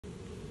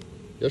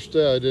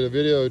Yesterday I did a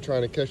video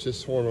trying to catch this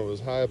swarm. It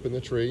was high up in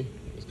the tree.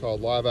 It's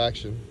called Live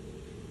Action,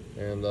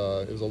 and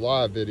it was a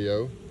live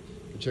video.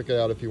 You can check it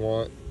out if you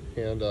want.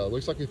 And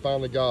looks like we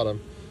finally got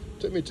them.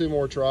 Took me 2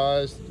 more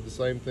tries, did the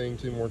same thing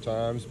 2 more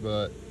times,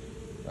 but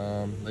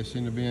they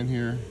seem to be in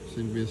here,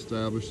 seem to be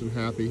established and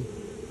happy.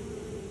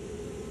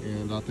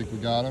 And I think we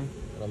got them,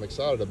 and I'm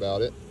excited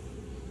about it.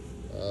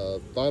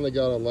 Finally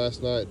got them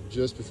last night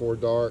just before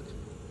dark.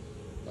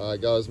 I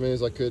got as many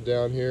as I could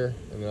down here,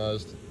 and then I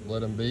just let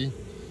them be.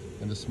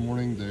 And this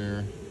morning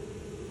they're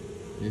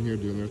in here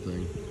doing their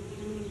thing.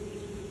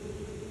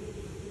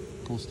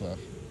 Cool stuff.